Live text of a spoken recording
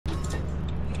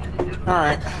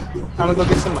Alright, I'm gonna go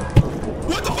get some.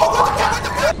 What the fuck? What the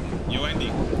fuck? Yo, Andy.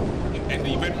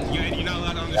 Andy, you're not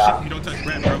allowed on this ship if you don't touch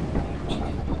Brad, bro.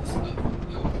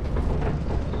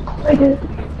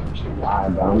 Why,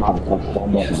 bro? I'm not touching so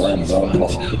much bread, bro.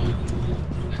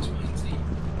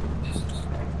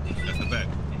 That's the bet.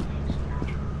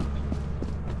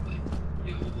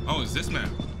 Oh, it's this man.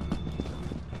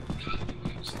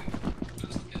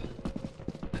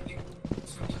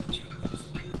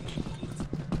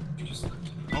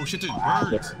 Oh shit, there's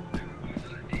birds.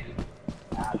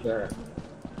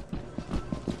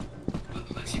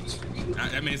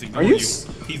 That man's ignoring you.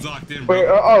 He's locked in, bro. Wait,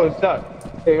 oh, it's stuck.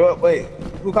 Hey, wait,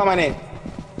 who called my name?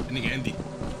 That nigga Andy.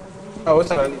 Oh, what's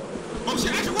up, Andy? Oh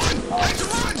shit, action run! Action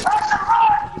run!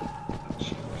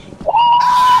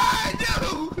 Ah,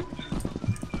 no!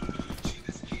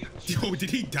 Yo,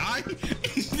 did he die?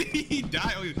 Did he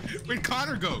die? Oh, where'd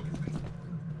Connor go?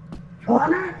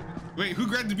 Connor? Wait, who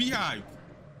grabbed the beehive?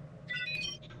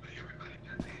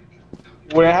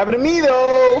 Wouldn't happen to me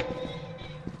though.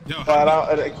 Yo, But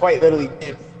I quite literally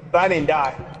did. But I didn't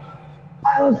die.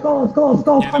 Alright, let's go.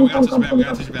 Yeah, no, we gotta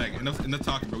touch the bag. Enough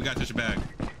talking, bro. We gotta touch the bag.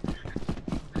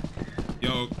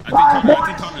 Yo, I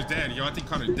think Connor's dead. Yo, I think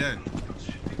Connor's dead.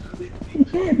 He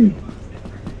can't be.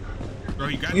 Bro,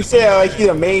 you say that like he's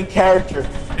the main character.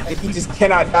 Like he just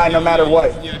cannot die no matter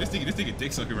what. Yeah, this nigga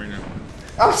dick sucking right now.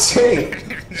 I'm saying.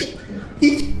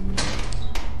 He.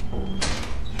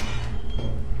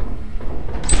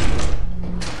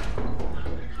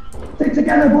 Stick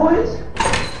together, boys.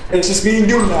 It's just me and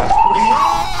you now.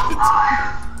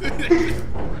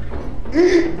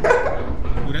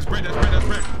 Ooh, that's bread.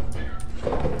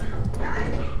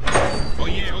 Oh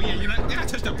yeah, you gotta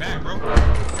touch the bag, bro. I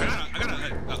got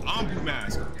an ombu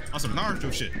mask on some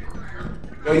Naruto shit.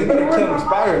 Yo, you better kill them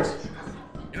spiders.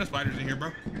 You know spiders in here,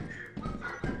 bro.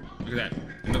 Look at that.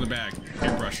 Another bag.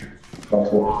 Hairbrush.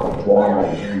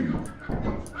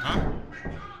 Huh?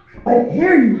 I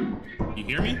hear you. You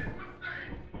hear me?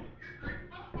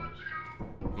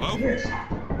 Hello? Yes.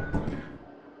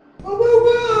 Whoa, whoa,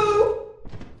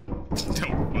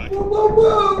 Don't fuck. whoa, whoa,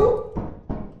 whoa.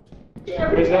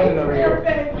 There's nothing over here.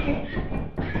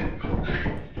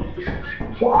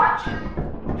 Watch.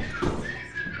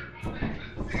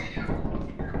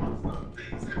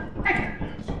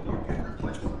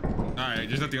 Alright,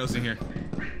 there's nothing else in here.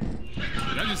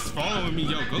 Y'all just following me,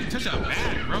 yo. Go touch that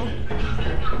bag, bro.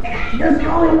 You're the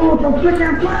only one with a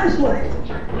freaking flashlight.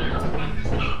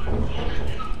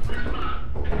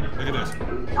 Look at this.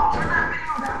 Don't turn that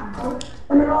video down, bro.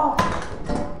 Turn it off.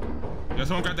 Yo,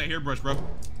 someone got that hairbrush, bro.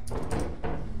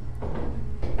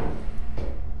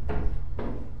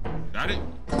 Got it?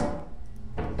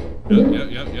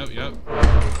 Yep.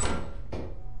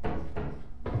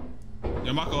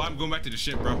 Yo, Mako, I'm going back to the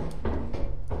ship, bro.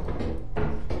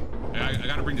 I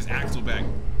gotta bring this axle back.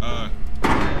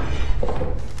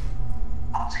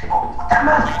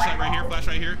 Flashlight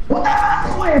right here. Put that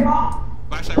mask away, bro.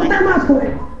 Flashlight Put right that here. mask away.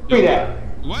 Look at that.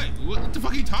 What the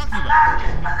fuck are you talking about?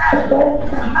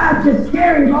 That mask is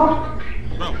scary, bro.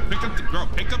 Bro, pick up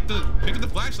the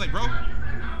flashlight, bro.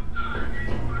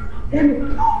 Hey, no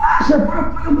flashlight, bro.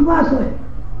 Pick up the flashlight.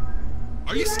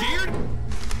 Are you scared?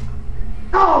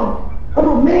 No. I'm a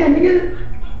man, nigga.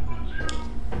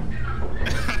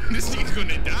 This nigga's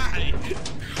gonna die.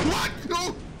 What?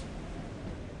 No.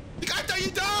 I thought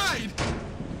you died.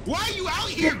 Why are you out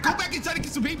here? Go back inside and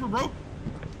get some paper, bro.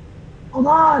 Hold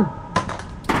on.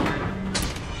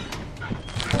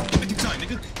 Get inside,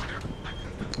 nigga.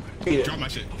 Drop my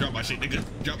shit, nigga.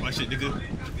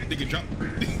 Nigga, drop.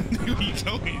 Where you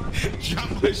going? Drop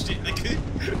my shit, nigga.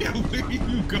 Yo, where you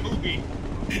going?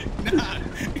 Nah,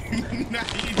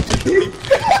 you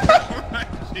drop my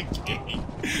shit, gang.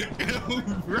 Yo,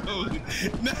 bro.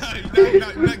 Nah,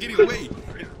 not getting away.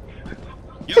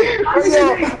 Yo,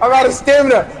 I'm out of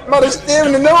stamina.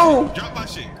 No. Drop my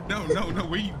shit. No.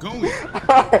 Where you going?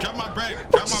 Drop my bread.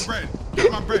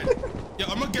 Yo,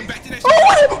 I'm gonna get back to that shit.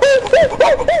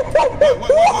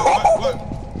 What?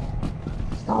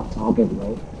 Stop talking,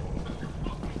 bro.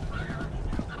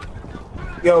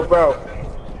 Yo, bro.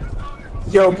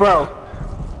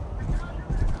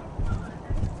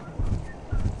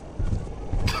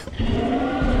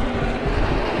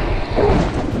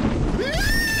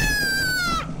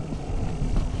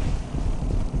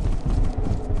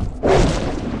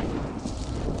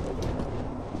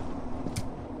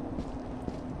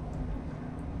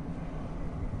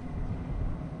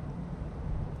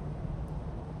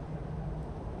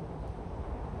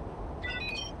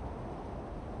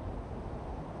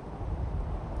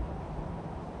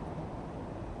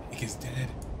 He's dead.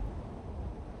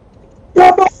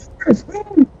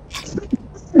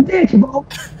 ditch, bro.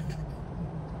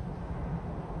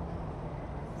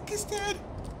 He's dead.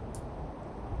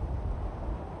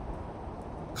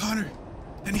 Connor.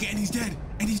 And he's dead.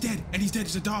 And he's dead. And he's dead.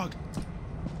 It's a dog.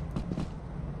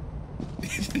 The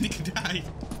nigga died.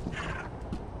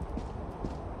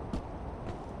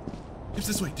 It's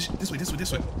this way. This way. This way.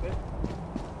 This way.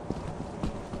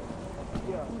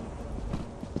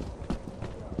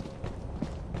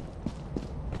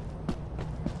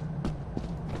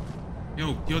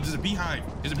 Yo, there's a beehive.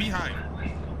 There's a beehive.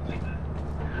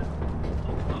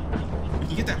 We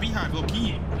can get that beehive, low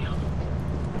key.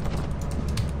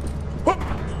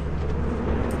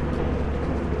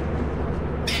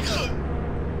 Nigga!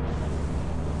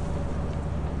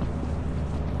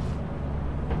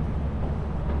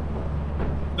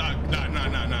 Nah.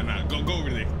 Go over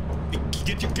there.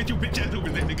 Get your bitch ass over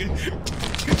there, nigga. Get your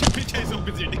bitch ass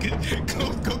over there, nigga. Go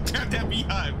grab that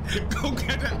beehive. Go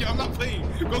grab that. Yo, I'm not playing.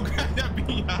 Go grab that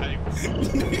beehive. Go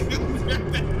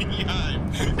grab that beehive.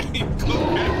 Go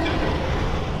grab that.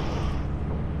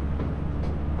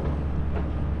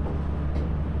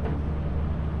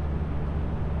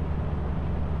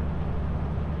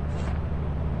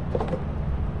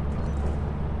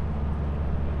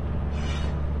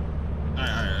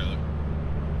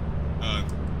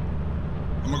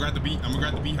 I'm gonna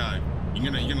grab the beehive.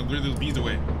 You're gonna lure those bees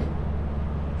away. All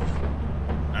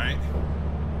right.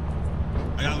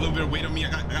 I got a little bit of weight on me. I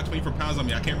got 24 pounds on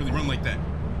me. I can't really run like that.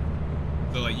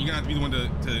 So like, you're gonna have to be the one to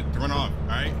run off. All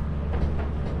right.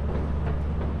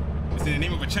 It's in the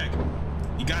name of a check.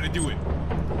 You gotta do it.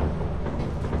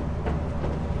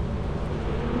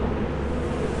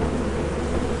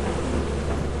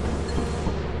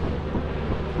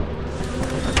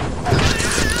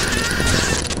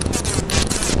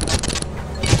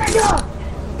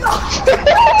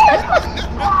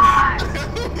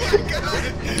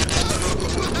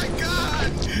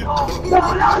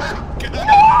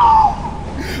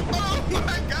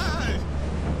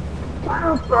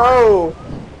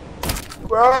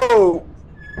 Bro.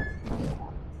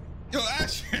 Yo,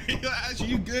 Asher,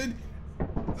 you good?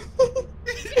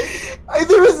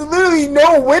 There was literally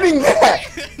no winning that.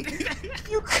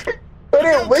 You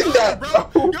couldn't win Connor, that, bro.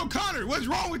 Yo, Connor, what's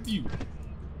wrong with you?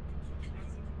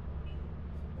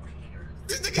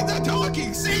 This nigga's not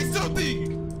talking. Say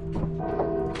something.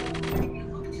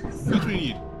 What we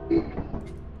need?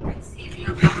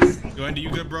 Yo, Andy, you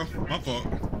good, bro? My fault.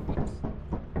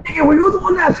 Nigga, were you the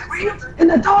one that screamed and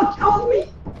the dog killed me?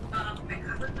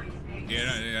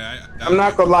 Yeah. I'm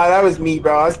not gonna lie, that was me,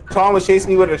 bro. Tom was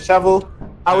chasing me with a shovel.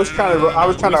 I was trying to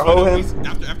hoe him.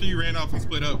 After you ran off, we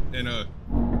split up, and it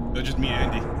was just me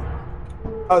and Andy.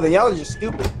 Oh, then y'all are just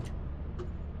stupid.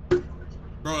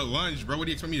 Bro, at lunch, bro. What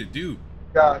do you expect me to do?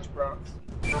 Gosh, bro.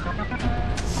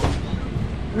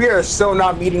 We are so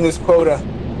not meeting this quota.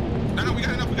 No, we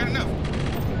got enough.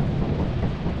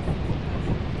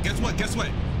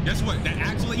 Guess what? That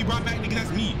axle that you brought back, nigga, that's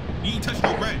me. You ain't touching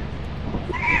no bread.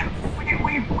 Damn, we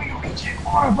reach it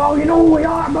hard, bro. You know who we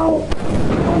are, bro.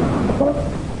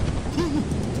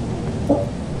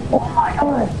 Oh my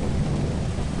god.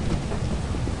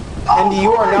 Andy,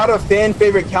 you are not a fan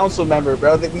favorite council member,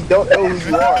 bro. That we don't know who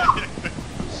you are.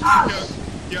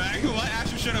 Yo, I ain't gonna lie,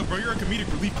 Asher, shut up, bro. You're a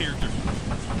comedic relief character.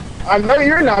 I know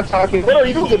you're not talking. What are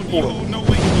you good for? You hold no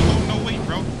weight. You hold no weight,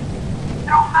 bro.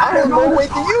 I hold more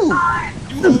weight than you.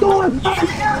 Let's go inside.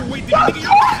 hold more weight than nigga.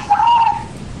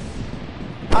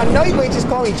 I know you ain't just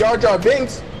calling me Jar Jar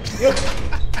Binks. Yo,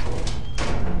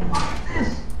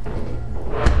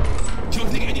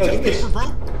 nigga, Andy, touch paper, bro.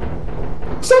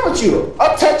 What's up with you?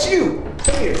 I'll touch you.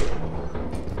 Come here.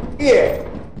 Yeah.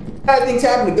 Bad things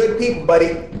happen to good people,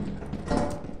 buddy.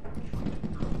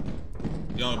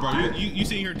 Yo, bro, you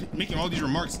sitting here making all these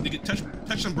remarks. Nigga, touch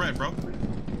some bread, bro.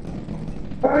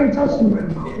 I ain't touching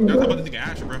bread, bro. Don't talk about this nigga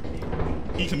Asher, bro.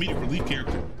 He's a comedic relief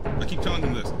character. I keep telling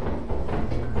him this.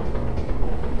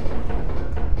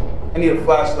 I need a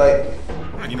flashlight.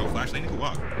 I need no flashlight, nigga,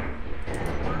 walk.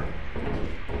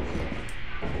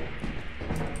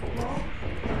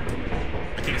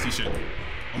 I can't see shit.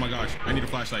 Oh my gosh, I need a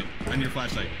flashlight. I need a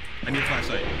flashlight.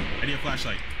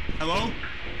 Hello?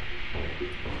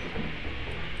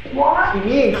 What? See,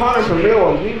 me and Connor's the real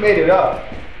ones. We made it up.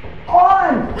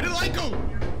 On! Where did the light go?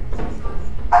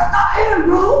 That's not him,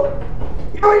 bro!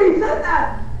 You already said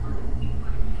that!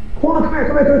 Come on, come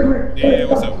here. Yeah,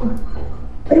 what's up?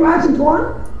 Are you asking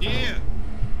Twan? Yeah.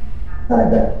 I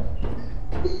bet.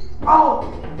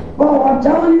 Bro, I'm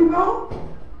telling you, bro.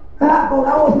 Bro,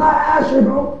 that was not Asher,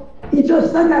 bro. He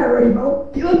just said that already, bro.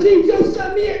 He just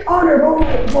sent me a Connor, bro,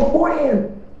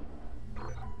 beforehand.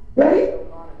 Ready?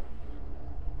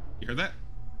 You heard that?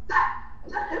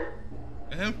 Is that him?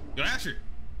 The him? Yo, Asher.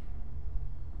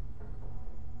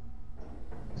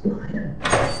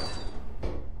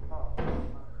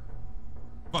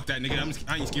 Fuck that, nigga.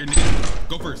 I ain't scared, nigga.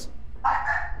 Go first.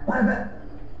 My bad.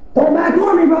 Don't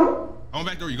backdoor me, bro. I'm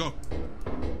back door. You go.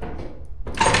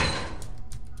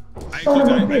 I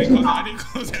didn't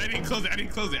close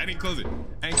it.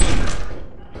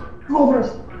 Go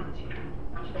first.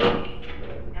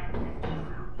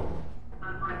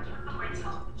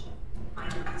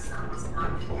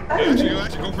 Actually,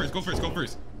 go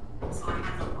first.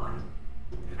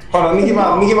 Hold on, let me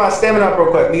get my stamina up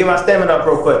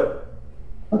real quick.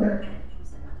 Okay.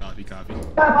 Copy.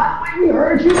 By the way, we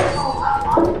heard you. Go.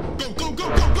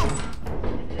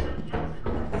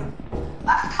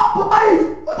 Let's go, boys.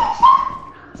 What the fuck?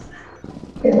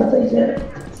 Okay, let's say shit.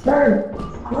 Turn.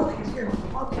 I'm not scared.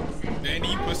 Andy,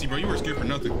 you pussy, bro. You were scared for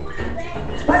nothing.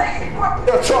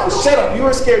 Yo, Charles, shut up. You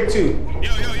were scared too. Yo.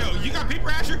 You got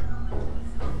paper, Asher?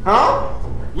 Huh?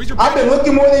 Where's your I've been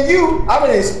looking more than you. I've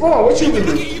been exploring. What you been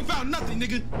doing? You found nothing,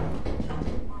 nigga.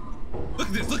 Look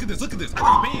at this. I got a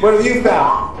band. What have you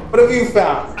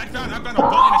found? I found a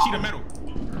bolt and a sheet of metal.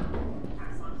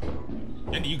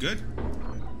 Andy, you good?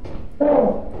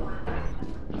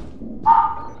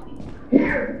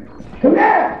 Here. Come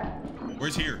here.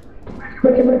 Where's here?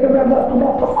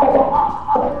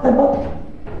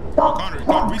 Stop.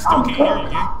 Connor, we still can't hear you,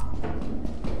 gang.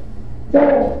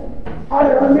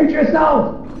 Connor, unmute yourself.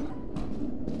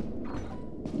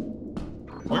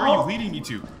 Where are you leading me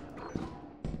to?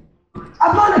 I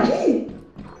found a key.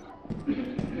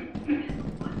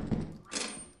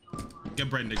 Get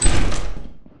bread, nigga.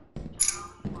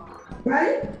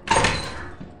 Right?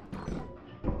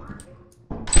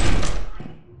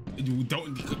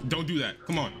 Don't do that.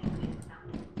 Come on.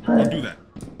 Don't do that.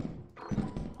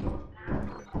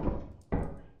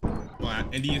 Well,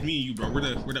 Andy, it's me and you, bro. We're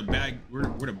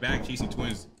the bag chasing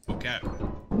twins. No cap.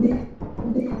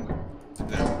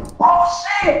 Oh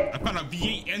shit! I found a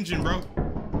V8 engine, bro.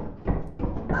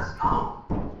 Let's go.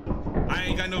 I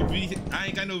ain't got no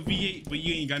V8, but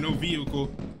you ain't got no vehicle.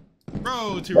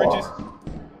 Bro, to riches.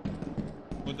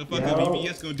 What the fuck is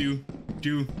VBS gonna do?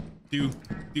 Do.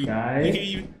 Guys. You can't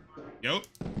even. Yo.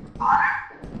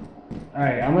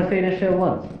 Alright, I'm gonna say this shit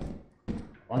once.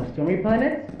 On stormy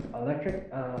planets, electric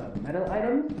metal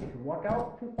items, if you walk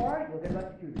out too far, you'll get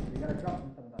electrocuted. You gotta drop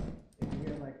them sometimes. If you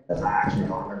hear like That's actually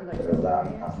Connor.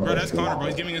 Bro, that's Connor, bro.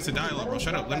 He's giving us a dialogue, bro.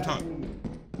 Shut up. Let him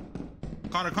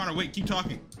talk. Connor, wait. Keep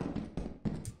talking.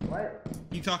 What?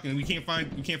 Keep talking. We can't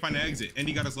find the exit.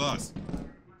 Andy got us lost.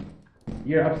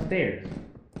 You're upstairs.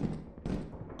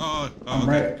 I'm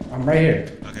okay. I'm right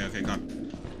here. Okay,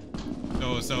 copy.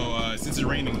 So since it's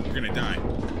raining, you're gonna die.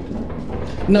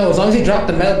 No, as long as you drop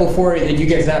the metal before you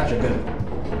get zapped, you're good.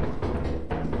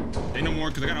 Ain't no more,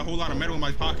 because I got a whole lot of metal in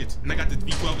my pockets, and I got the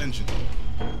V12 engine.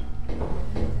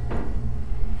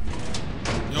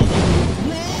 Yo,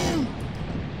 whoa!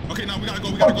 Okay, now we gotta go.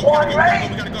 I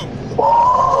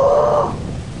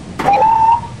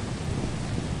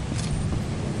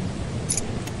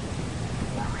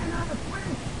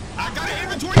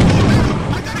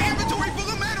got an inventory full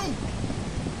of metal!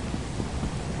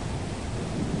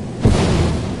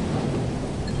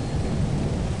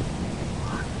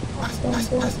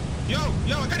 Nice. Yo,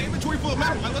 I got an inventory full of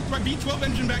metal. I left my V12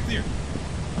 engine back there.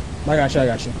 I got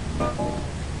you.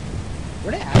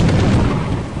 Where they at?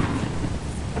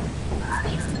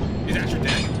 Is Asher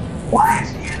dead? Why is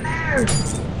he in there?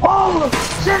 Oh,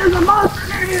 shit, there's a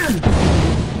monster in!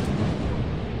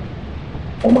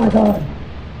 Oh my god.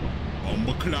 Oh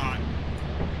my god.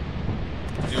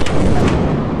 Yo.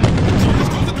 Did you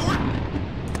just close the door?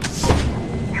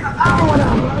 Get the power one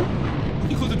out, bro. What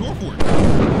did you close the door for?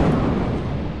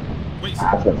 Wait.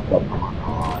 Oh my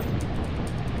god.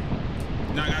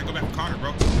 Now I gotta go back to Connor,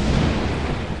 bro.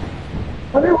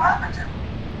 What happened to him?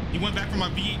 He went back for my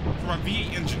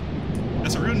V8 engine.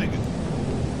 That's a real nigga.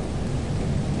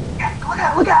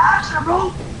 Yeah, look at Asher,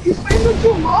 bro. He's facing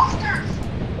two monsters.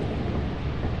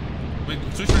 Wait,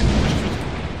 switch.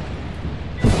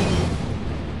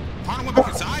 Connor went back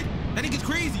inside? That nigga's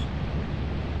crazy.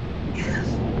 Yes.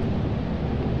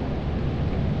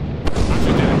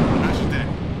 Asher's dead.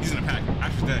 He's in a pack.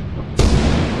 Asher's dead.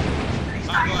 He's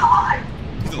alive.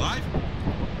 He's alive?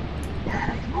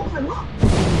 Yeah, he's moving, look.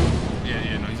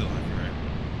 Yeah, no, he's alive, you're right.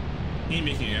 He ain't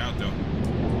making it out, though.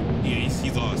 Yeah,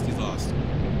 he's lost.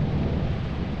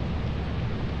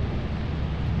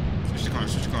 Switch to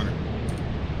Connor.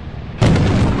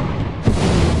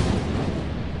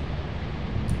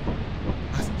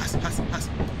 Pass.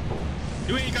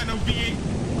 You ain't got no V8.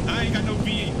 I ain't got no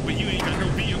V8, but you ain't got no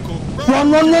vehicle.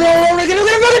 Run! Get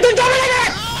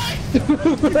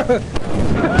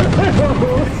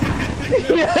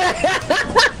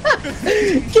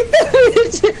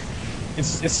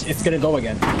It's gonna go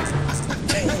again.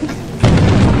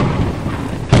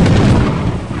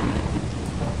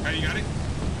 Alright, you got it?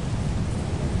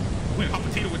 Wait, hot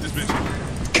potato with this bitch.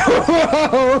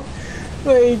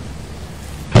 Wait.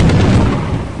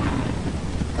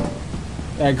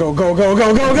 Alright, go.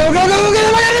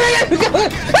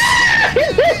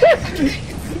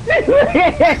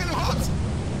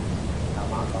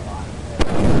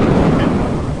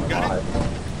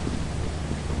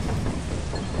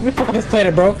 Let me fuck up his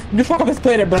planet, bro. Give me fuck up his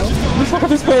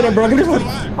planet, bro.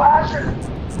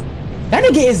 That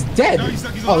nigga is dead. No, he's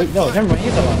oh, alive. no, never mind.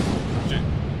 He's alive. Shit.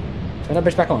 Turn that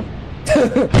bitch back on.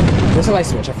 Where's the light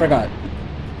switch? I forgot.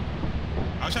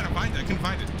 I was trying to find it. I couldn't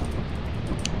find it.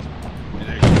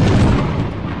 There you go.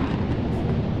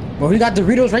 Bro, he got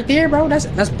Doritos right there, bro.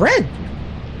 That's bread.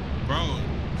 Bro,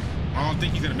 I don't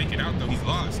think he's gonna make it out though. He's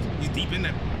lost. He's deep in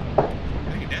that.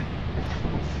 Look at that.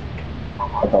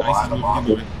 Nice, he's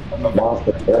moving.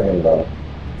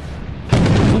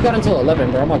 He got until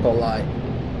 11, bro. I'm not gonna lie.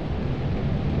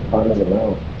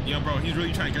 Yeah, bro, he's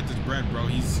really trying to get this bread, bro. I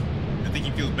think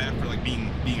he feels bad for like being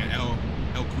an L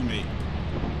crewmate.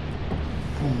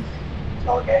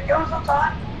 Okay, give him some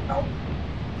time. No.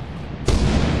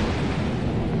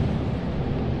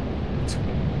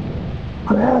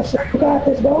 I'm sure you got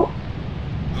this, bro.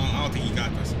 I don't think he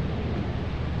got this.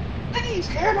 I think he's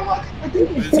scared of us. I think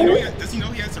he's Does he know scared. does he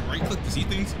know he has to right click to see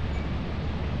things?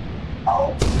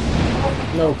 Oh.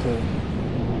 No clue.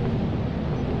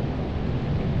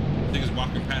 Niggas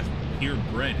walking past here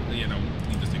bread. Yeah, no,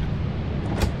 leave this nigga.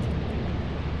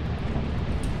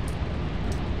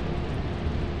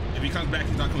 If he comes back,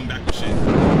 he's not coming back with shit.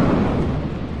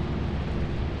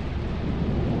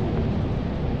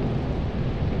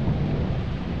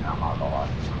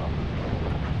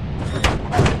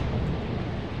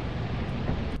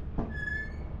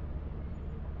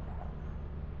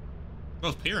 That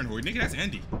was paranoid, nigga. That's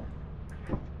Andy.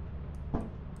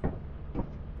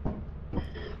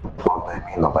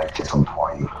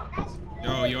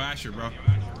 Yo, Asher, bro.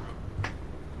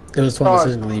 It was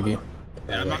 20 to believe you.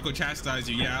 Yeah, I'm not gonna chastise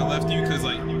you. Yeah, I left you because,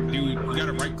 like, dude, you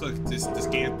gotta right click to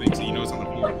scan things so you know it's on the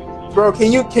floor. Bro,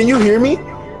 can you hear me?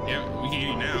 Yeah, we can hear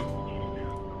you now.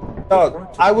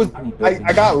 Dog, I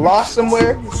got lost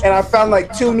somewhere and I found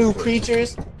like 2 new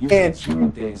creatures and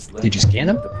Did you scan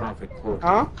them?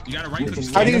 huh? You gotta right click.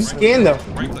 How do you scan them?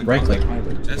 Right click.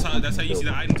 That's how you see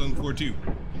the items on the floor too.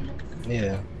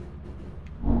 Yeah.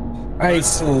 Alright,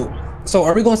 so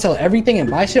are we gonna sell everything and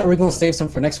buy shit, or are we gonna save some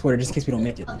for next quarter just in case we don't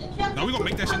make it? No, we gonna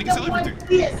make that shit. Nigga, sell everything.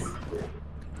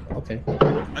 Okay.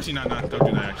 Actually, nah, don't do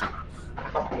that. Actually.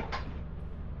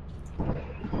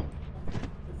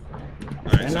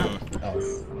 Alright, so.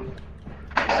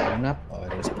 Oh,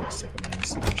 it is pretty sick of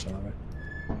mine.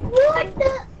 What the?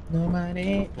 No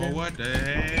money. Well, what the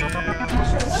hell?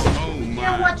 Oh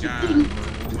my god.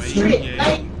 Shit,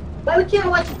 like, why we can't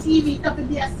watch TV? Stuff and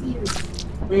be a series.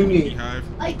 What do you mean? Beehive.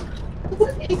 Like,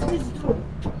 what is this doing?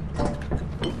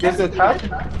 There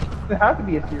has to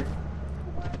be a series.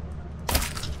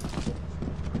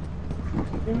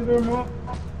 Give me the remote.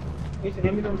 Mason,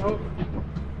 hand me the remote.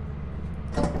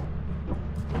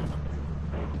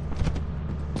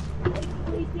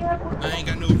 I ain't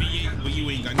got no V8. Well, you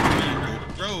ain't got no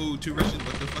V8. Bro, 2 Russians.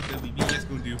 What the fuck that VBS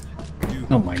gonna do?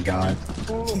 Oh my god.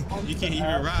 You can't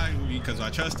even ride with me because I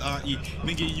trust you.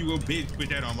 Nigga, you a bitch. Put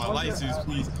that on my license,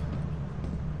 please.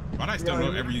 Why do I still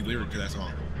know every lyric to that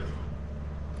song?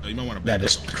 Oh, you might want to. That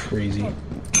is crazy. No,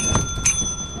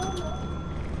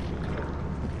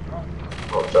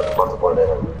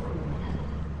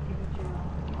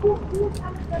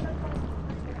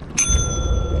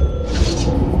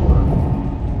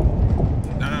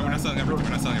 we're not selling everything.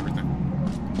 We're not selling everything.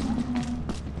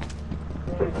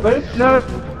 But it's not.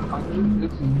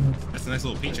 That's a nice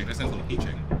little paycheck. That's a nice little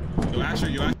paycheck. Yo, Asher,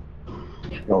 you Asher.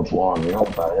 No, Juan, you know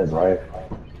what that is, right?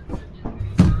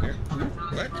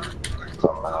 What? It's a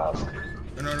mask.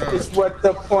 No. It's what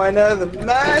the point of the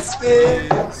mask is.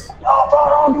 No, bro,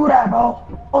 don't do that, bro.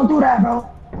 Don't do that, bro.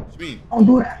 What you mean? Don't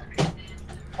do that.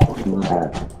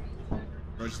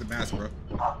 Bro, just a mask, bro.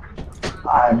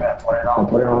 I bet. Put it on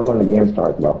when the game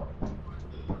starts, bro.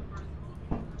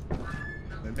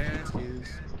 The mask is.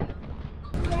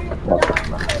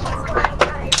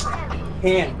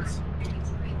 Hands.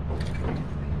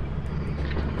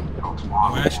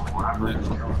 Oh, Asher.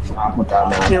 Put that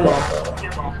mask Camera.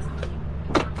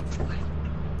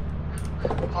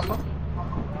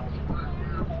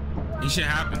 This shit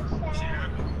happened.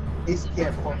 He's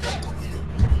careful.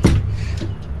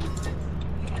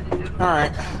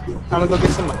 Alright. I'm gonna go get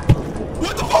some money.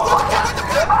 What the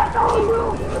fuck?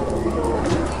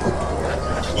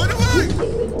 What the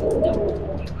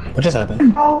fuck? What just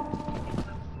happened? Bro.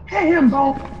 Hit him,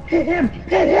 bro. Hit him.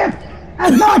 Hit him.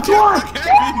 That's not one.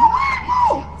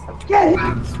 Get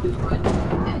him.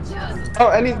 Oh,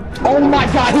 and he. Oh my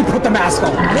god, he put the mask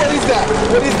on. What is that?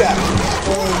 What is that?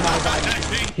 Oh my god,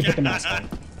 he put the mask on.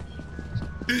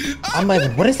 I'm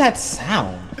like, what is that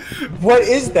sound? What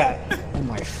is that? Oh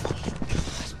my fucking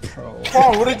god, bro.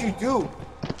 Paul, what did you do?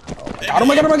 Oh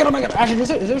my god, oh my god, oh my god. Ashley, is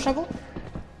there a shovel?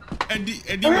 And he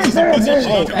was in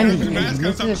position Oh, to and put the mask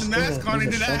on, so I put the mask on,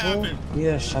 and then that happened. We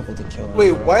had a shovel to kill him.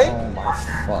 Wait, bro. what? Oh my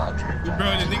fuck.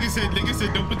 Bro, the nigga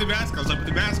said, don't put the mask on, so I put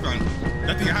the mask on.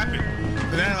 Nothing happened.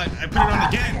 And then I put it on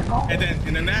again,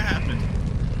 and then that happened.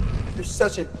 You're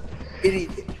such an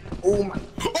idiot. Oh my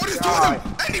Oh, this god.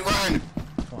 dude! And he ran!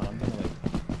 Come on, I'm gonna like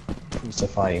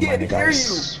crucify you, my Can't nigga. hear I you.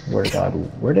 swear to God,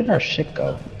 where did our shit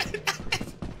go?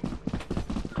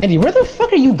 Andy, where the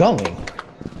fuck are you going?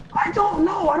 I don't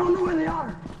know. I don't know where they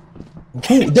are.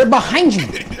 Who? They're behind you,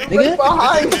 nigga.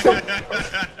 Behind you.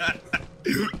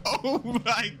 Oh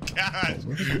my god!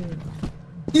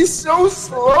 He's so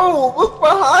slow. Look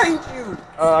behind you.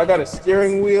 I got a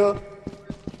steering wheel.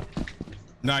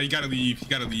 Nah, you gotta leave. You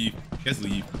gotta leave. Just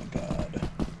leave. Oh my god.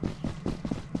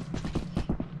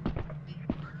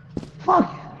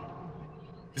 Fuck.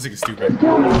 This nigga's stupid.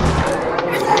 Kill me.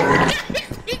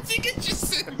 This nigga just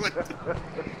said what the...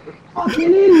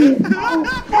 Fucking idiots, bro.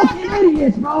 Fucking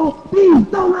idiots, bro. Please,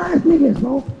 dumbass niggas,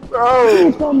 bro. Bro.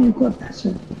 Please tell me you clip that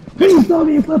shit. Please tell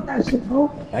me you clip that shit,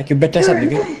 bro. I can bet that's up,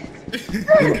 nigga.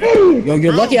 You're an idiot. Yo,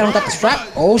 you're lucky I don't got the strap.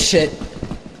 Oh shit.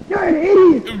 You're an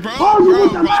idiot. Bro, Why would you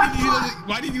put the why mask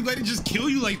on? did you let it just kill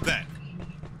you like that?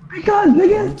 Because,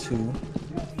 nigga, Two.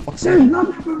 Fuck's there's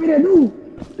nothing for me to do.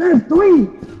 There's three.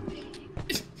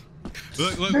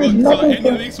 Look. There's So, nothing Andy,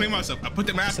 for- let me explain myself. I put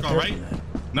the mask on, right?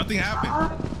 Nothing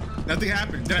happened. Nothing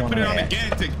happened. Then I put it on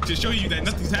again to show you that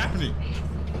nothing's happening.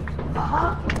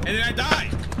 And then I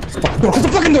died. Close the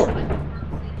fucking door.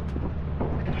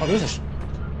 Oh, there's a.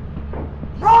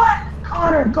 Run!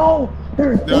 Connor, go!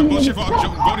 There's No, three bullshit.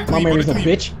 niggas. Voted to My leave. man Voted is to a leave.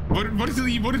 bitch. Voted to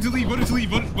leave. Voted to leave. Voted to leave.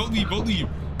 Vote leave.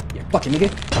 Yeah, fucking nigga.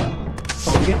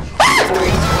 Fucking nigga.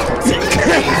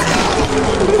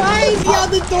 Why is he on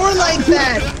the door like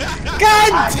that?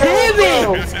 God damn it!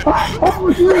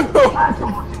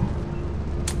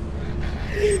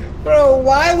 Bro,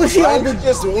 why was he on the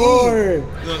door?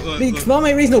 Because mama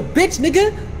ain't raised no bitch,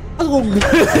 nigga. I was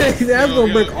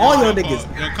gonna break all your niggas.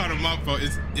 Yo, Connor, my fault.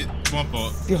 It's my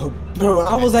fault. Yo, bro,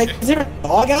 I was like, is there a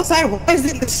dog outside? Why is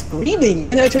it screaming?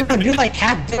 And then I turned around, you're like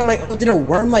half dead. I'm like, oh, did a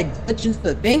worm like glitch into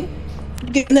the thing?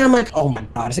 And then I'm like, oh my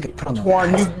god, this nigga put on the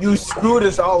Warren, you screwed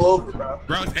us all over, bro.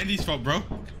 Bro, it's Andy's fault, bro.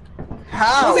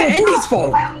 How? It's Andy's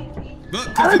fault. Look,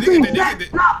 I cause the think nigga,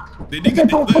 they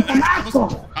don't put the mask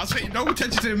on. I was saying no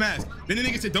attention to the mask. Then the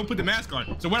nigga said don't put the mask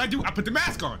on. So what I do? I put the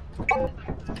mask on.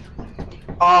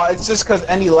 It's just because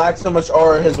Andy lacked so much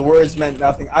aura, his words meant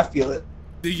nothing. I feel it.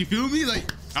 Did you feel me?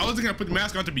 Like I wasn't gonna put the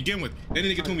mask on to begin with. Then the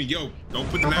nigga told me, yo, don't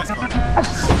put the mask on.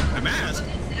 The mask.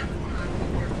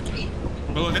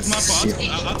 But look, that's my fault.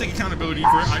 I'll take accountability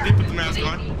for it. I did put the mask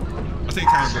on. I'll take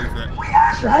accountability for that.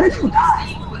 How did you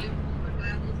die?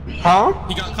 Huh?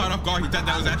 He got caught off guard. He thought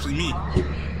that was actually me.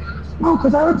 No,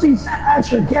 because I literally said,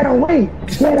 Asher, get away.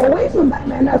 Get away from that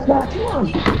man. That's not you.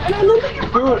 And I looked at you.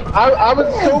 Dude, I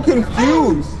was so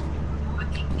confused.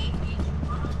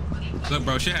 Look,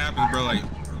 bro, shit happens, bro. Like,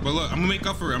 but look, I'm gonna make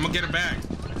up for it. I'm gonna get it back.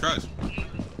 Trust.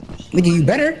 Nigga, you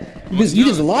better. Because you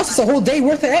just lost us a whole day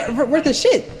worth of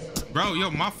shit. Bro, yo,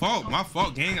 my fault,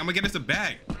 gang. I'm gonna get us a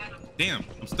bag. Damn,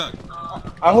 I'm stuck.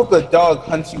 I hope the dog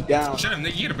hunts you down. Shut up,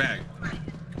 nigga. You get a bag.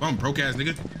 Bro, I'm broke ass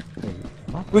nigga.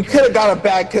 We could have got a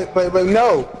bag, but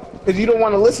no, because you don't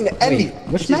want to listen to Andy.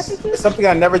 Which map is this? Something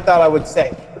I never thought I would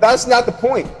say. But that's not the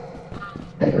point.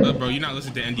 Look, bro, you're not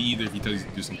listening to Andy either if he tells you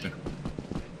to do something.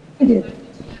 Idiot.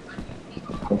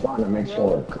 I'm trying to make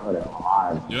sure Connor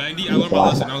alive. Yo, Andy, I learned my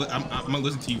lesson. I'm gonna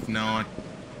listen to you from now on.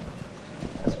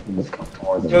 Let's come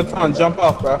towards him. Yo, Tom, jump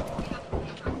off, bro.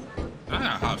 I got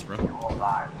a house, bro. Hold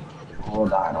on.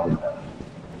 Hold on.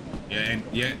 Yeah, and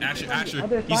yeah, Asher,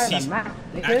 Other side of the map,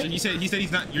 nigga. Asher, he said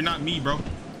you're not me, bro.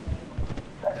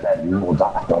 I said you will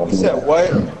die. Don't He said what?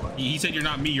 He said you're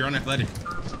not me. You're unathletic.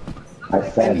 I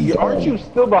said Andy, aren't you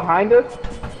still behind us?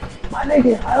 My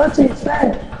nigga, I literally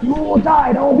said, you will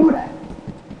die. Don't do that.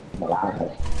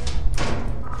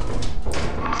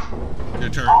 Your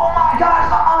turn. Oh my God,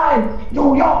 behind.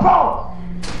 Yo, bro.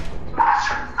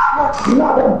 Asher,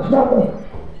 not working.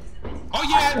 Oh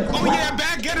yeah,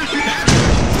 bad getters.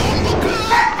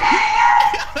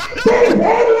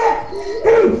 Idiot!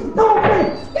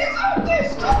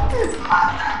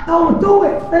 Don't do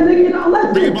it. That nigga, you know,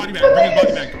 let's Bring his body back. Bring his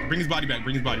body back. Bring his body back.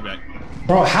 Bring his body back.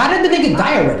 Bro, how did the nigga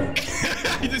die already?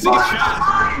 He just Bro, got shot.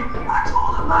 I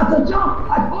told him not to jump.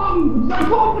 I told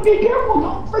him to be careful.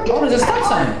 Don't freaking. Oh, there's a stop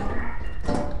sign.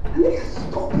 That nigga's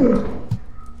stupid.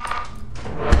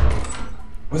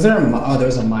 Was there a oh, there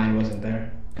was a mine, wasn't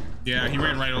there? Yeah, he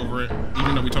ran right over it,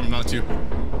 even though we told him not to.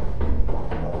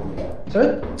 Is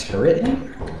there a turret in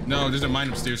here? No, there's a mine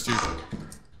upstairs too.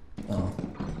 Oh.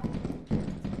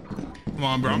 Come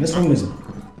on, bro. This room is...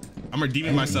 I'm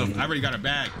redeeming myself. I already got a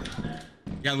bag.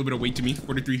 Got a little bit of weight to me.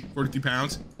 43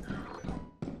 pounds.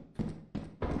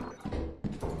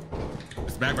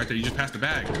 There's a bag right there. You just passed the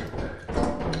bag.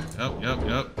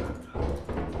 Yep.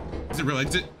 Is it real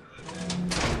exit?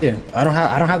 Yeah, I don't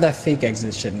have that fake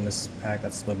exit shit in this pack.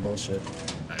 That's the bullshit.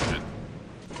 I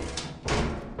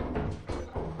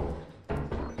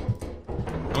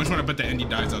just want to bet that Andy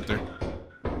dies out there.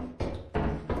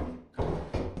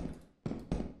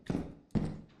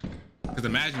 Because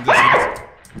imagine this.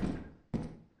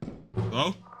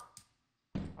 Hello?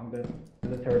 I'm good.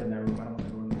 There's a turret in that room. I don't want to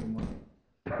go in there anymore.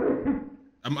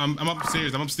 I'm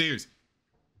upstairs. I'm upstairs.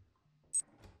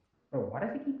 Bro, why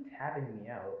does he keep tapping me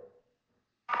out?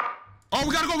 Oh,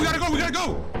 we gotta go.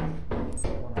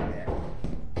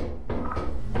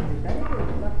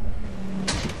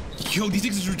 Yo, these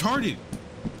things is retarded.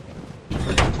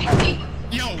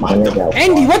 Yo, what the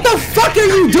Andy, what the fuck are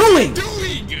you doing?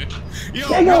 Yo,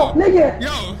 Nigga.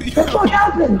 Yo. What the fuck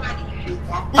happened?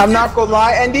 I'm not gonna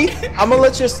lie, Andy. I'm gonna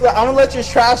let your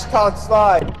trash talk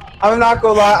slide. I'm not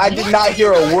gonna lie. I did not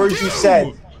hear a word you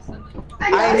said.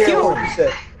 I didn't hear a word you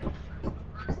said.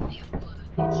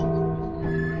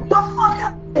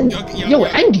 Yo,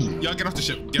 Andy. Yo, get off the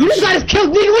ship. You just got us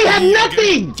killed, nigga. We have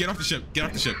nothing. Get off the ship.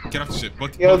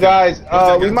 Yo, guys,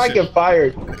 we might get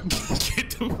fired.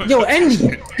 Yo, Andy.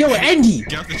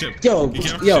 Get off the ship. Yo,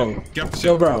 Get off the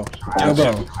ship. bro. Get off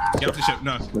the ship.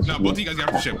 No, both of you guys get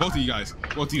off the ship. Both of you guys.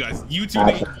 You two,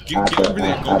 get over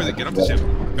there. Go over there. Get off the ship.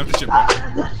 Get off the ship, bro.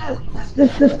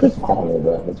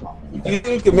 You think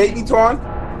you can make me, Twan?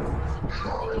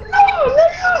 No,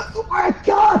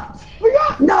 nigga. We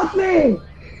got nothing.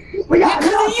 We got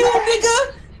nothing. You, nigga.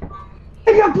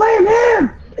 Nigga, blame him.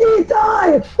 He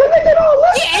died. The nigga don't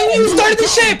listen. Yeah, and you started the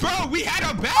ship. Bro, we had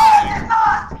a bag.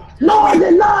 No, I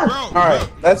did not. Bro, All right,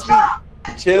 let's be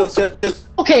chill.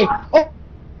 Okay.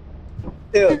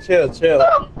 Chill.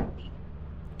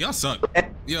 Y'all suck.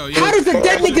 Yo. How does the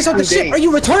dead nigga start the ship? Are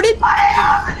you retarded?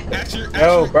 Asher,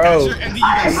 bro. Andy, you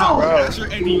guys suck. Asher,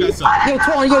 Andy, you guys suck. Yo,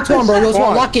 Twan, bro. Yo,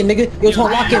 Twan, lock in, nigga. Yo, Twan,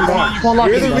 lock in, bro. Twan,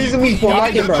 lock in, bro. You're the reason we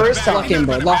died the first time. Lock in,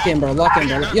 bro. Lock in, bro.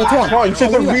 Yo, Twan. Twan, you're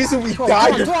the reason we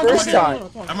died the first time.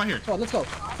 I'm right here. Twan, let's go.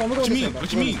 Twan, What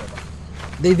you mean?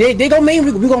 They go main.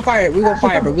 We gonna fire it. We gonna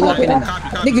fire, bro. We locking in.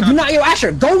 Nigga, do not. Yo,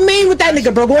 Asher, go main with that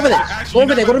nigga, bro. Go over there. Go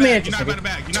over there. Go to main entrance, nigga.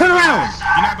 Turn around.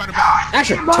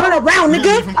 Asher, turn around,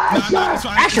 nigga.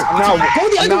 Asher, go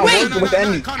the other way.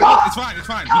 It's fine.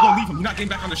 We're gonna leave him. He's not getting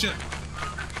back on the ship.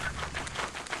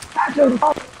 Asher. He's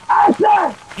not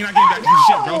getting back on the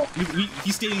ship, bro.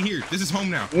 He's staying here. This is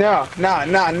home now. No.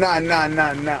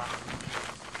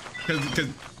 Because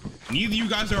neither of you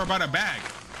guys are about a bag.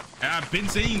 And I've been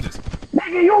saying this.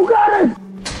 Nigga, you got it.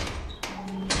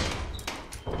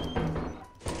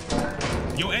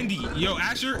 Yo, Andy. Yo,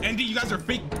 Asher. Andy, you guys are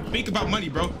fake about money,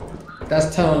 bro.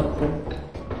 That's telling.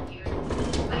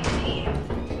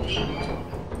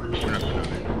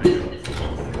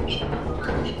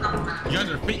 You guys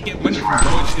are fake get money from,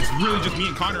 bro. It's really just me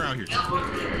and Connor out here. I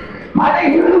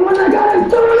think you're the one that got it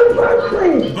started in the first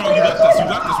place. Bro, you left us.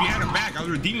 We had a bag. I was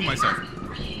redeeming myself.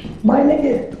 My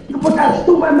nigga, you put that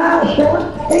stupid mouth,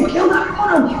 bro. They killed every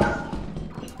one of you.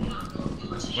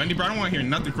 Wendy, bro, I don't want to hear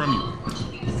nothing from you.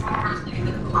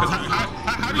 Cause how did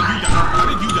you die? How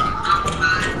did you die?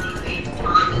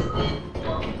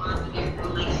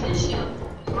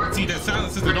 See, that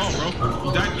silence says it all, bro.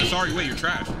 You died in a sorry way. You're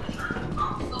trash.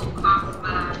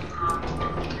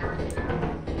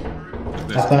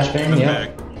 That flashbang, yeah.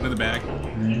 Another bag.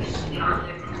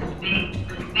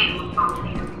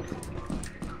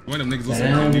 One of them niggas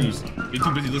listening to the news. They're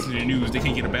too busy listening to the news. They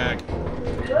can't get a bag.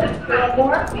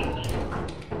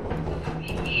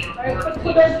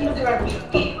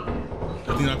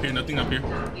 Nothing up here.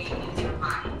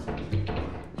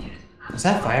 Is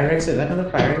that fire exit? Is that another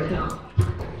fire exit?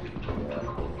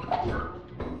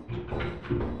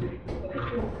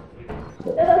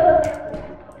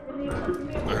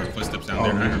 I heard footsteps down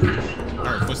there. I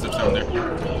heard footsteps down there.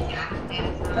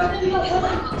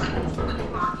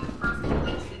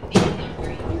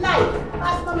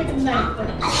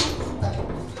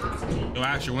 Yo,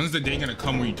 Asher, when's the day gonna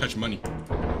come where you touch money?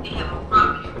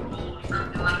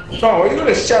 Sean, are you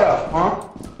gonna shut up, huh?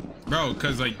 Bro,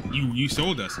 cause like you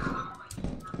sold us.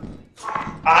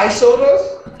 I sold us?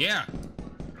 Yeah.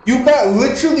 You got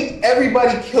literally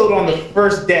everybody killed on the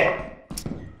first day.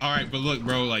 All right, but look,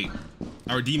 bro, like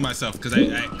I redeemed myself because I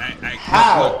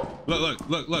How? Look.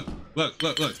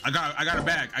 I got a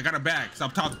bag. I got a bag.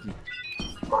 Stop talking to me.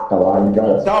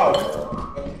 Dog.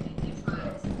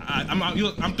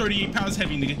 I'm 38 pounds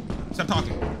heavy, nigga. Stop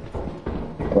talking.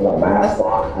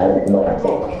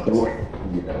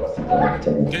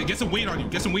 Get some weight on you.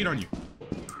 Get some weight on you.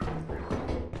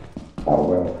 Oh,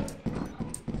 well.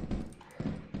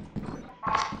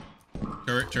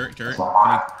 Turret.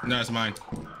 No, it's mine.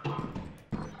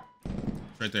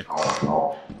 Right there. Oh,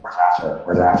 no.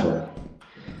 Where's Asher?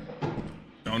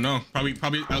 Don't know. Probably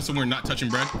out somewhere not touching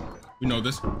bread. We know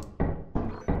this.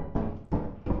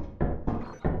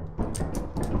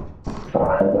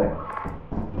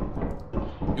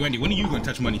 Yo, Andy, when are you gonna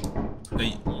touch money?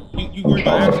 Like, you worry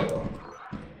about Asher.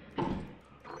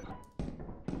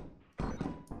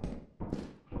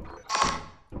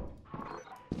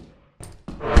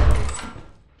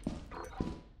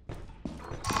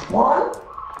 What?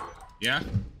 Yeah?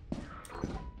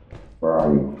 Where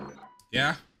are you?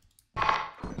 Yeah?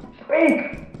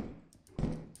 Speak!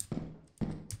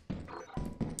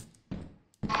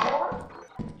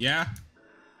 Yeah?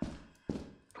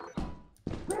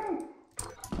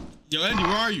 Yo, Andy,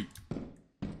 where are you?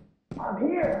 I'm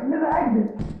here. I'm in the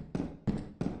exit.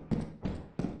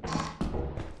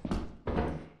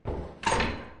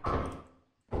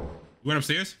 You went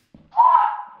upstairs?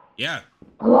 Yeah.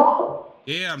 Hello?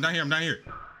 Yeah, I'm down here. I'm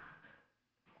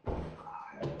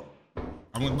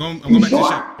going back to the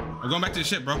ship. I'm going back to the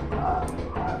ship, bro.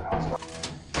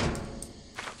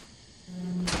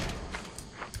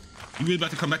 You really about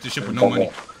to come back to the ship with no money?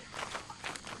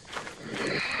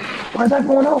 Where's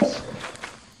everyone else?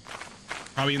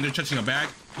 Probably in there touching a bag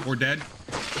or dead.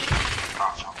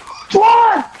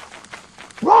 Run!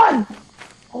 Run!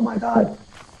 Oh my god.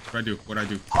 What I do? Run! No!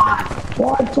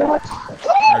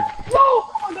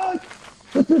 Oh my god!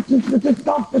 Let's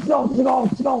go! Let's go!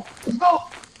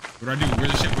 What do I do?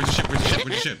 Where's the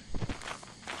ship?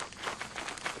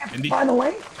 Andy? By the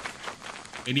way?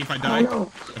 Andy, if I I die,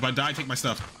 don't know. take my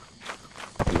stuff.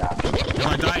 If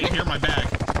I die, here my bag.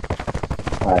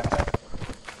 Fine.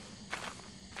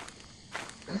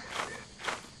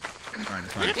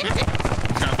 You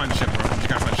gotta find the ship,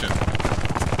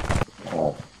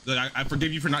 bro. Look, I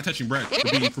forgive you for not touching bread,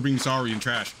 for being sorry and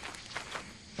trash.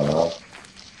 Well,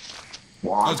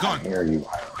 Oh, it's gone. I hear you.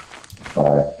 It's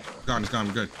gone.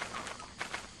 I'm good.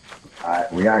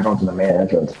 Alright, we gotta go to the main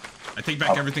entrance. I take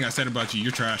back everything I said about you.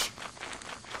 You're trash.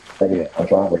 Take it. I'm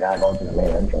trying. We gotta go to the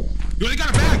main entrance. You only got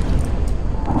a bag.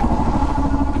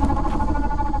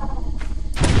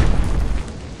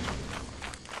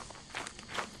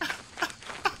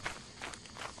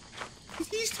 Did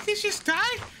these niggas just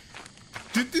die?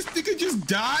 Did this nigga just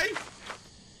die?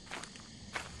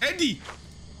 Andy!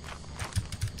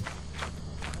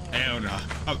 Hell nah.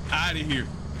 I'm out of here.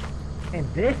 And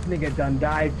this nigga done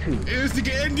died too. This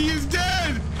nigga Andy is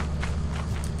dead!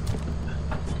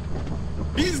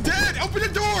 He's dead! Open the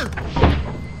door!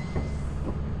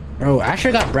 Bro,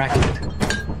 Asher got bracketed.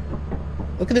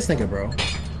 Look at this nigga, bro.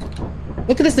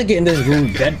 Look at this nigga in this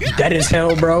room, dead as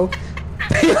hell, bro.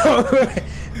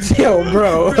 Yo,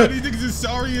 bro. Bro, these niggas is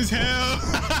sorry as hell.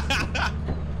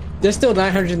 There's still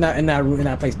 900 in that room, in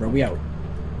that place, bro. We out.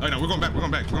 Oh no, we're going back.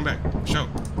 Show.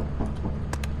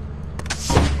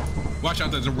 Watch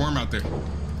out, there's a worm out there.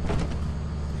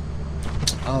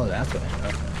 Oh, that's what.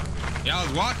 Okay. Yeah, I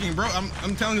was walking, bro.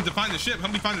 I'm telling him to find the ship.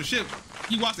 Help me find the ship.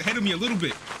 He walks ahead of me a little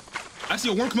bit. I see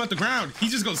a worm come out the ground. He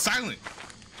just goes silent.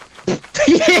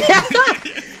 Yeah.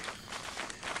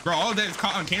 Bro, all of that is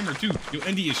caught on camera too. Yo,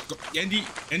 Andy,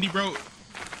 bro.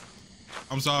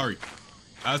 I'm sorry.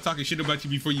 I was talking shit about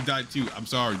you before you died too. I'm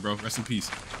sorry, bro. Rest in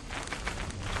peace.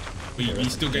 But you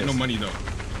still get no money though.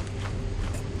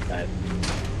 Right.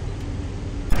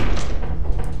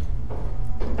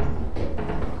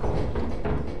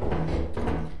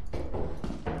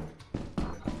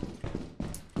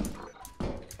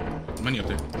 Money up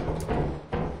there.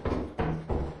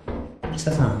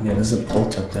 Stefan, yeah, there's a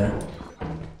boat up there.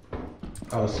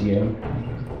 I'll see you.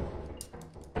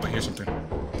 Oh, here's something.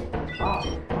 Oh,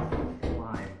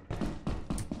 fine.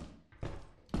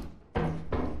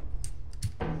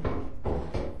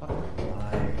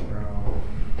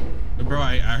 Bro,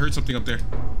 I heard something up there.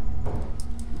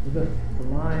 Is it the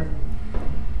line?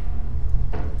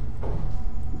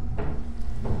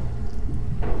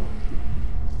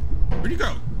 Where'd you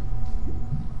go?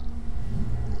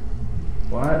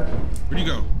 What? Where'd you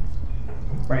go?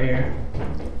 Right here.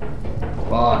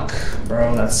 Fuck,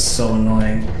 bro, that's so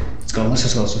annoying. Let's go, let's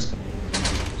just go, let's go.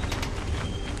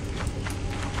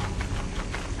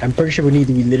 I'm pretty sure we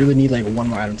literally need like one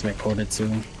more item to make quota too.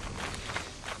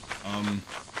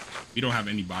 We don't have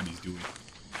any bodies, do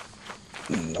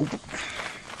we? Nope.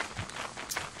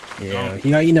 Yeah,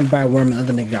 he got eaten by a worm and the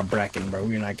other nigga got bracken, bro.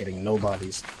 We're not getting no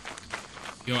bodies.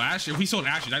 Yo, Asher, if we sold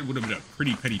Asher, that would have been a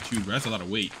pretty petty tune, bro. That's a lot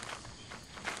of weight.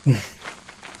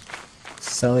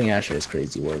 Selling Asher is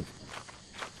crazy work.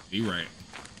 You right.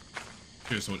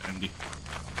 Should've sold Andy.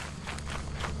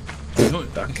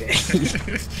 Okay.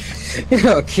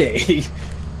 Okay.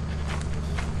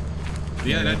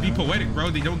 Yeah, that'd be poetic, bro.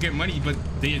 They don't get money, but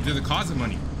they're the cause of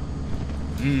money.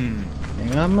 They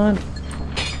got money.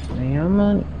 They got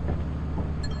money.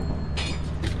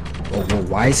 Oh, whoa,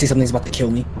 why is he something's about to kill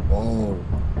me? Whoa.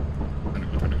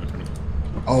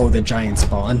 Oh, the giant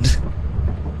spawned.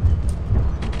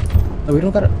 Oh, we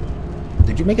don't gotta.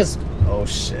 Did you make us? Oh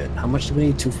shit! How much do we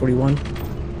need? 241.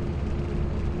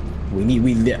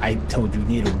 I told you we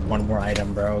needed one more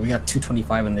item, bro. We got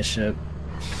 225 in this ship.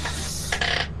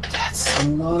 That's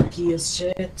unlucky as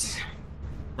shit.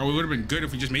 Bro, it would have been good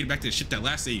if we just made it back to the shit that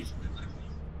last save.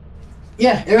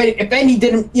 Yeah, if Andy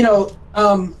didn't, you know,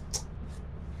 I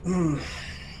ain't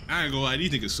gonna lie, these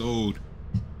niggas sold.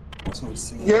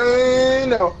 Yeah,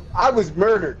 no, I was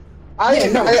murdered.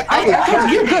 You're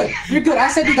good. You're good. I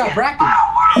said you got bracken.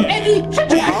 Andy,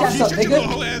 shut your ass up,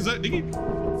 nigga.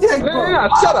 Yeah,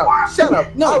 shut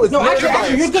up. No,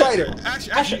 Asher, you're good. Spider.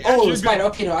 Asher, Spider.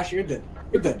 Okay, no, Asher, you're good.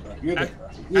 You're good, bro. You're good,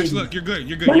 bro. Asher, look, you're good.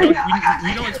 You're good. We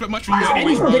don't expect much from you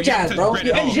anyways, bro. Bitch ass, bro.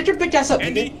 Andy, shut your bitch ass up,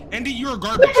 Andy, you're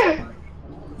garbage.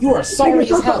 You are sorry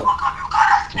as hell.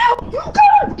 You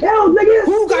got killed, nigga.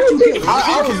 Who got you killed?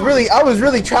 I was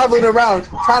really traveling around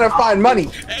trying to find money.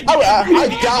 Andy,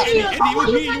 it was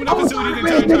me and you in that facility the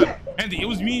entire time. Andy, it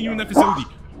was me and you in that facility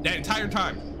that entire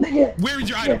time. Where is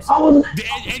your items?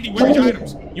 Andy, where's your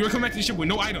items? You were coming back to the ship with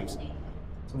no items.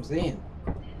 That's what I'm saying.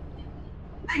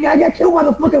 Nigga, I got killed by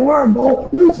the fucking worm, bro.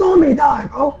 You saw me die,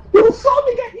 bro. You saw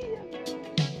me get